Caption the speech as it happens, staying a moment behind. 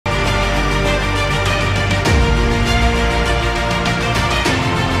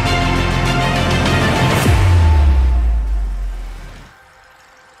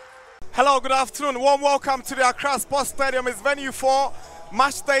Hello, good afternoon. Warm welcome to the Accra Sports Stadium. It's venue for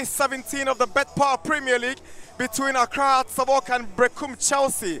match day 17 of the betPawa Premier League between Accra Hearts of Oak and Berekum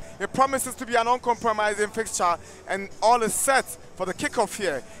Chelsea. It promises to be an uncompromising fixture, and all is set for the kickoff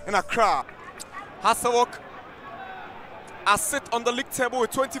here in Accra. Hearts of Oak are sit on the league table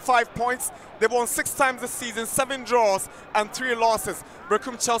with 25 points. They've won 6 times this season, 7 draws and 3 losses.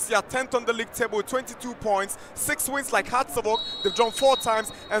 Berekum Chelsea are 10th on the league table with 22 points, 6 wins like Hearts of Oak. They've drawn 4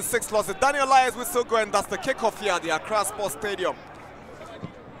 times and 6 losses. Daniel Lyons will still go, and that's the kickoff here at the Accra Sports Stadium.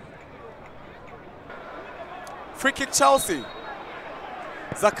 Free kick Chelsea.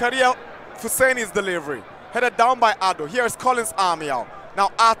 Zakaria Husseini's delivery. Headed down by Aidoo. Here is Collins Amiao.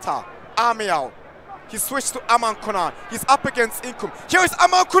 Now Atta. Amiao. He switched to Amankuna. He's up against Inkum. Here is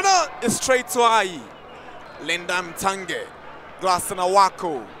Amankuna. It's straight to Ai. Linda Mtange. Glass and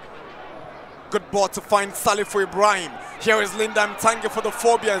Awako. Good ball to find Salifu Ibrahim. Here is Linda Mtange for the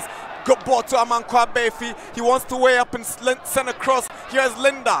Phobians. Good ball to Amankwa Befi. He wants to weigh up and send across. Here's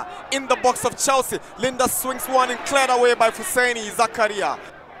Linda in the box of Chelsea. Linda swings one and cleared away by Husseini Zakaria.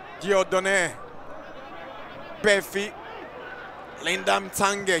 Diodone. Befi. Linda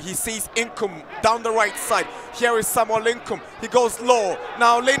Mtange. He sees Inkum down the right side. Here is Samuel Inkum. He goes low.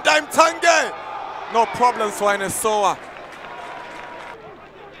 Now Linda Mtange. No problems for Enesoa.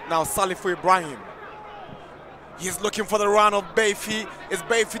 Now Salifu Ibrahim. He's looking for the run of Befi. Is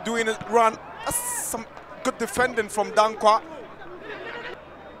Befi doing a run? That's some good defending from Dankwa.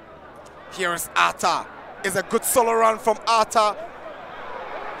 Here is Atta. Is a good solo run from Atta.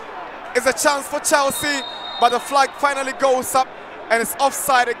 It's a chance for Chelsea, but the flag finally goes up and it's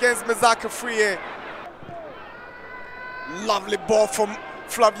offside against Mezaka Friye. Lovely ball from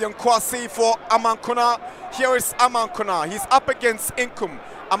Flavian Kwasi for Amankuna. Here is Amankuna. He's up against Inkum.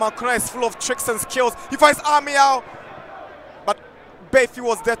 Amankuna is full of tricks and skills. He finds Amiao, but Befi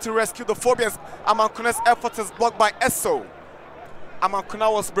was there to rescue the Phobians. Amankuna's effort is blocked by Esso. Amankuna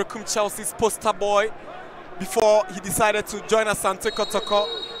was Berekum Chelsea's poster boy before he decided to join Asante Kotoko.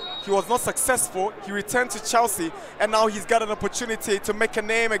 He was not successful. He returned to Chelsea, and now he's got an opportunity to make a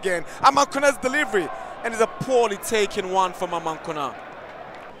name again. Amankuna's delivery, and it's a poorly taken one from Amankuna.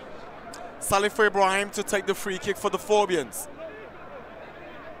 Salifu Ibrahim to take the free kick for the Phobians.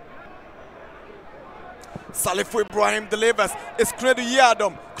 Salifu Ibrahim delivers. It's Kunedu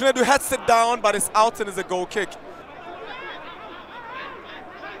Yadom. Kunedu heads it down, but it's out and is a goal kick.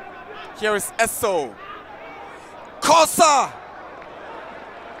 Here is Esso. Kosa!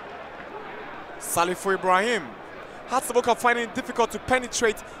 Salifu Ibrahim. Hearts of Oak are finding it difficult to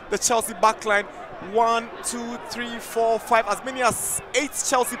penetrate the Chelsea backline. 1, 2, 3, 4, 5, as many as 8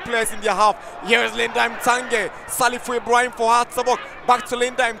 Chelsea players in their half. Here is Linda Mtange. Salifu Ibrahim for Hearts of Oak. Back to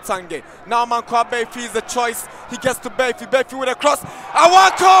Linda Mtange. Now Mankwa Befi is the choice. He gets to Befi. Befi with a cross.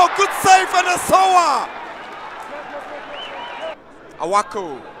 Awako! Good save and a Sowa!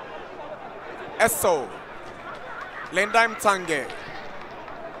 Awako. Esso. Linda Mtange.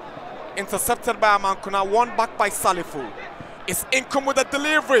 Intercepted by Amankuna. One back by Salifu. It's Inkum with a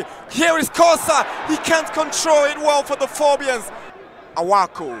delivery. Here is Kosa. He can't control it well for the Phobians.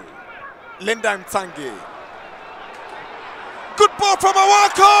 Awako. Linda Mtange. Good ball from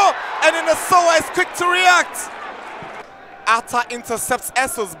Awako. And then the Sowa is quick to react. Atta intercepts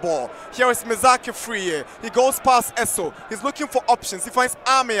Esso's ball. Here is Mezaki Friye. He goes past Esso. He's looking for options. He finds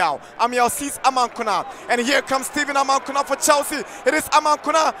Amiao. Amiao sees Amankuna. And here comes Steven Amankuna for Chelsea. It is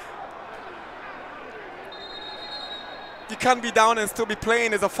Amankuna. You can't be down and still be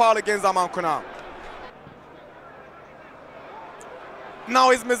playing. As a foul against Amankuna.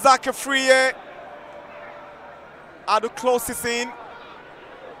 Now is Mezaka Friye. Aidoo closes in.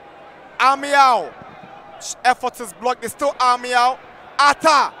 Amiao. Effort is blocked. It's still Amiao.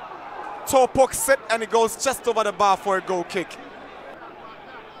 Atta. Toe poke set, and it goes just over the bar for a goal kick.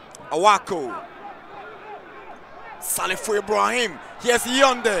 Awako. Salifu Ibrahim. Here's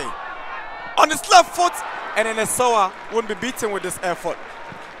Yonde. On his left foot. And then Esoa won't be beaten with this effort.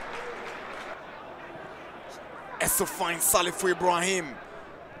 Esso finds Salifu Ibrahim.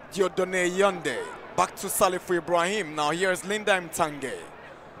 Diodone Yonde. Back to Salifu Ibrahim. Now here's Linda Mtange.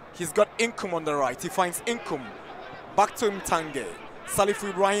 He's got Inkum on the right. He finds Inkum. Back to Mtange. Salifu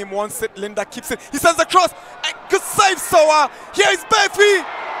Ibrahim wants it. Linda keeps it. He sends a cross. Good save, Soa. Here is Befi.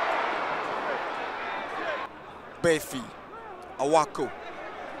 Befi. Awako.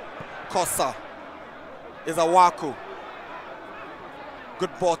 Kosa. Is Awako.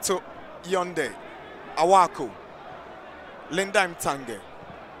 Good ball to Yonde. Awako. Linda Mtange.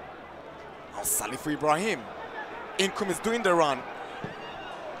 Now Salifu Ibrahim. Inkum is doing the run.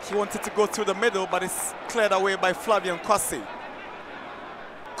 He wanted to go through the middle, but it's cleared away by Flavian Kwasi.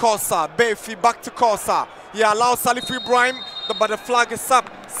 Kosa, Befi, back to Kosa. He allows Salifu Ibrahim, but the flag is up.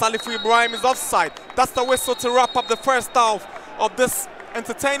 Salifu Ibrahim is offside. That's the whistle to wrap up the first half of this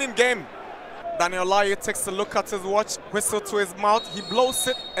entertaining game. Daniel Laye takes a look at his watch, whistle to his mouth, he blows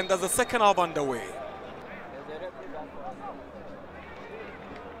it, and there's a second half underway.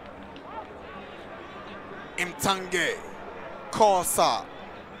 Imtange, Kosa,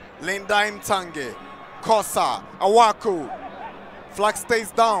 Linda Imtange, Kosa, Awaku, flag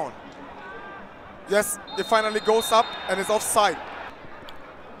stays down. Yes, it finally goes up and is offside.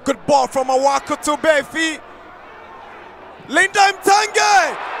 Good ball from Awaku to Befi. Linda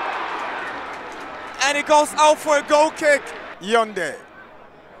Imtange! And it goes out for a goal kick. Yonde.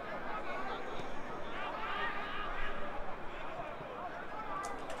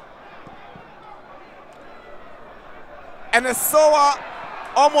 And Esoa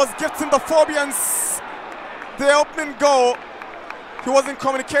almost gifting the Phobians the opening goal. He wasn't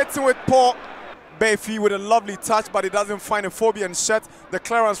communicating with Paul. Befi with a lovely touch, but he doesn't find a Phobian shot. The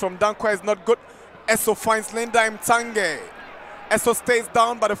clearance from Dankwa is not good. Eso finds Linda Imtange. Eso stays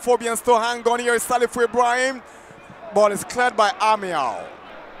down, but the Phobians still hang on. Here is Salifu Ibrahim. Ball is cleared by Amiao.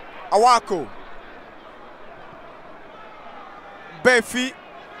 Awaku. Befi.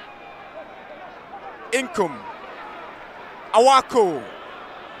 Inkum. Awaku.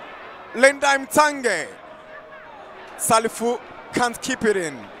 Linda Imtange. Salifu can't keep it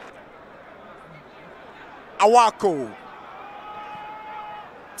in. Awaku.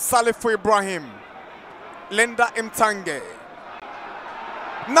 Salifu Ibrahim. Linda Imtange.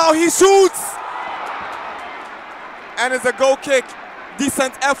 Now he shoots! And it's a goal kick.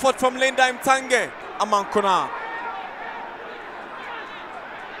 Decent effort from Linda Imtange. Amankuna.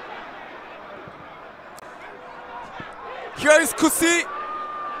 Here is Kusi.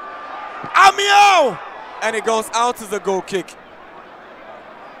 Amiao! And it goes out as a goal kick.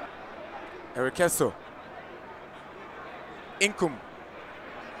 Erikeso. Inkum.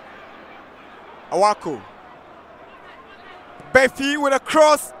 Awaku. Befi with a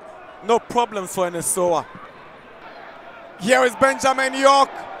cross. No problems for Esoa. Here is Benjamin York.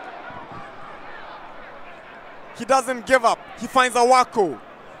 He doesn't give up. He finds Awaku.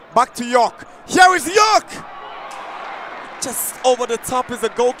 Back to York. Here is York. Just over the top is a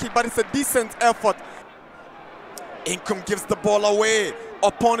goal kick, but it's a decent effort. Inkum gives the ball away.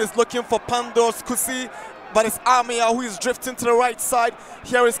 Opon is looking for Pandrous Kusi, but it's Amiao who is drifting to the right side.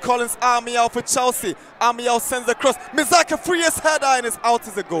 Here is Collins Amiao for Chelsea. Amiao sends a cross. Mizaka free his header and is out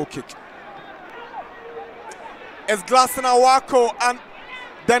as a goal kick. It's Glassen Awako and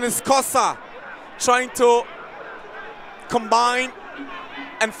Dennis Kosa trying to combine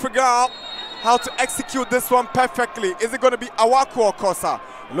and figure out how to execute this one perfectly. Is it going to be Awaku or Kosa?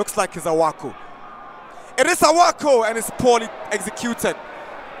 It looks like it's Awaku. It is Awaku and it's poorly executed.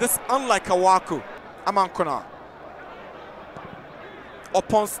 This unlike Awaku. Amankona.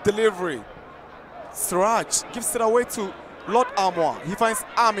 Upon's delivery. Siraj gives it away to Lord Armour. He finds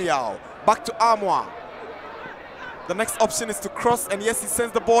Amiao. Back to Armour. The next option is to cross, and yes, he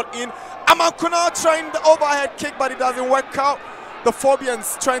sends the ball in. Amankona trying the overhead kick, but it doesn't work out. The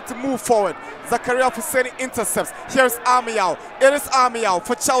Phobians trying to move forward. Zakaria Fuseni intercepts. Here's Amiao. It is Amiao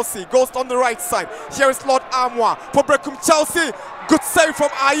for Chelsea. Goes on the right side. Here is Lord Armour for Berekum Chelsea. Good save from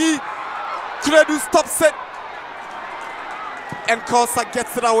Ayi. Aidoo stops it. And Kosa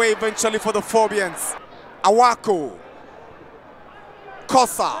gets it away eventually for the Phobians. Awako.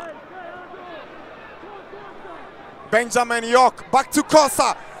 Kosa. Benjamin York. Back to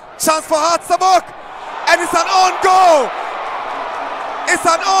Kosa. Chance for Hearts of Oak. And it's an own goal. It's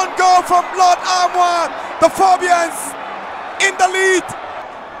an own goal from Lord Armour. The Phobians in the lead.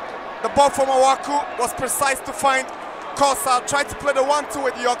 The ball from Awaku was precise to find Kosa. Tried to play the 1-2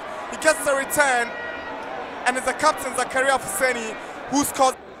 with York. He gets the return. And it's the captain, Zakaria Fuseni, who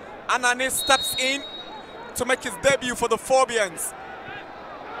scores. Anane steps in to make his debut for the Phobians.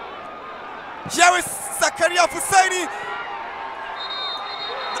 Here is Zakaria Fuseni.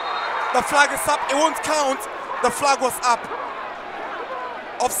 The flag is up. It won't count. The flag was up.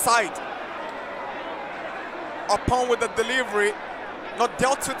 Offside. Upon with the delivery, not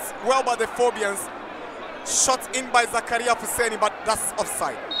dealt with well by the Phobians. Shot in by Zakaria Fuseni, but that's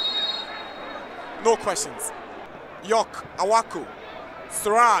offside. No questions. York, Awaku,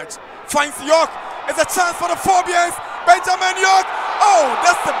 Siraj finds York. It's a chance for the Phobians. Benjamin York. Oh,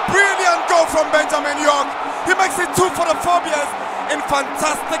 that's a brilliant goal from Benjamin York. He makes it 2 for the Phobians in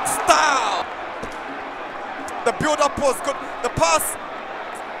fantastic style. The build-up was good. The pass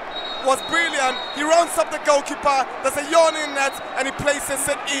was brilliant. He rounds up the goalkeeper. There's a yawn in net and he places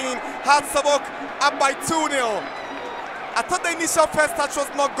it in. Hearts of Oak up by 2-0. I thought the initial first touch was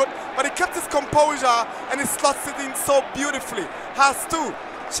not good, but he kept his composure and he slots it in so beautifully. Hearts 2,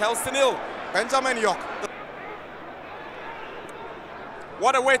 Chelsea 0. Benjamin York.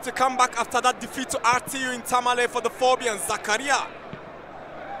 What a way to come back after that defeat to RTU in Tamale for the Phobians. Zakaria.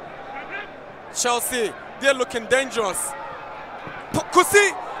 Chelsea, they're looking dangerous.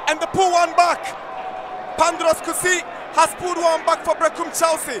 Kusi, and they pull one back. Pandrous Kusi has pulled one back for Berekum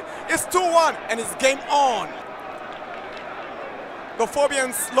Chelsea. It's 2-1 and it's game on. The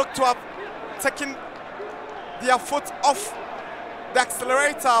Phobians look to have taken their foot off the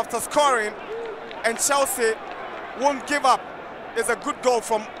accelerator after scoring, and Chelsea won't give up. It's a good goal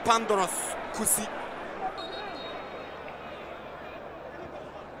from Pandrous Kusi.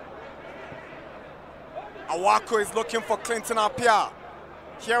 Awako is looking for Clinton Apia.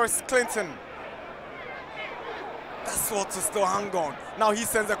 Here is Clinton. That's what to still hang on. Now he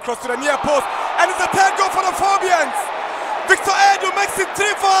sends a cross to the near post, and it's a third goal for the Phobians. Victor Aidoo makes it 3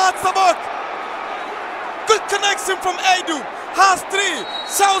 for Hearts of Oak. Good connection from Aidoo. Hearts 3,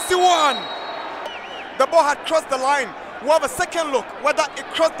 Chelsea 1. The ball had crossed the line. We'll have a second look whether it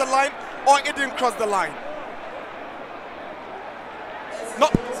crossed the line or it didn't cross the line. No,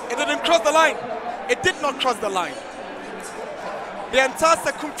 it didn't cross the line. It did not cross the line. The entire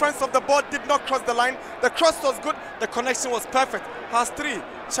circumference of the ball did not cross the line. The cross was good. The connection was perfect. Hearts 3,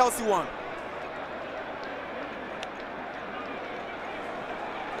 Chelsea 1.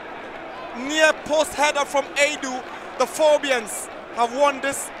 Near post header from Aidoo. The Phobians have won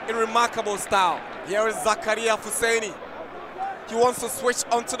this in remarkable style. Here is Zakaria Fusaini. He wants to switch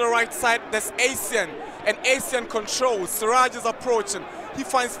onto the right side. There's Asian, and Asian controls. Siraj is approaching. He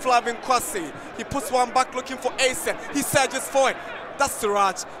finds Flavin Kwasi. He puts one back looking for Asian. He surges forward. That's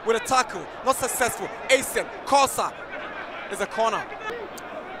Siraj with a tackle. Not successful. Asian, Kosa is a corner.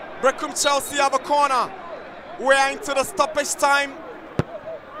 Berekum Chelsea have a corner. We're into the stoppage time.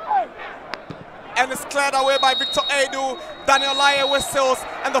 And it's cleared away by Victor Aidoo. Daniel Laye whistles,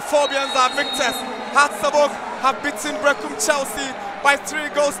 and the Phobians are victors. Hearts of Oak have beaten Berekum Chelsea by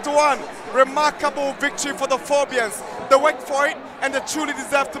 3-1. Remarkable victory for the Phobians. They worked for it, and they truly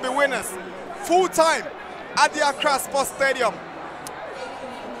deserve to be winners. Full time at the Accra Sports Stadium.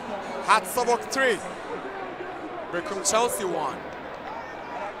 Hearts of Oak 3, Berekum Chelsea 1.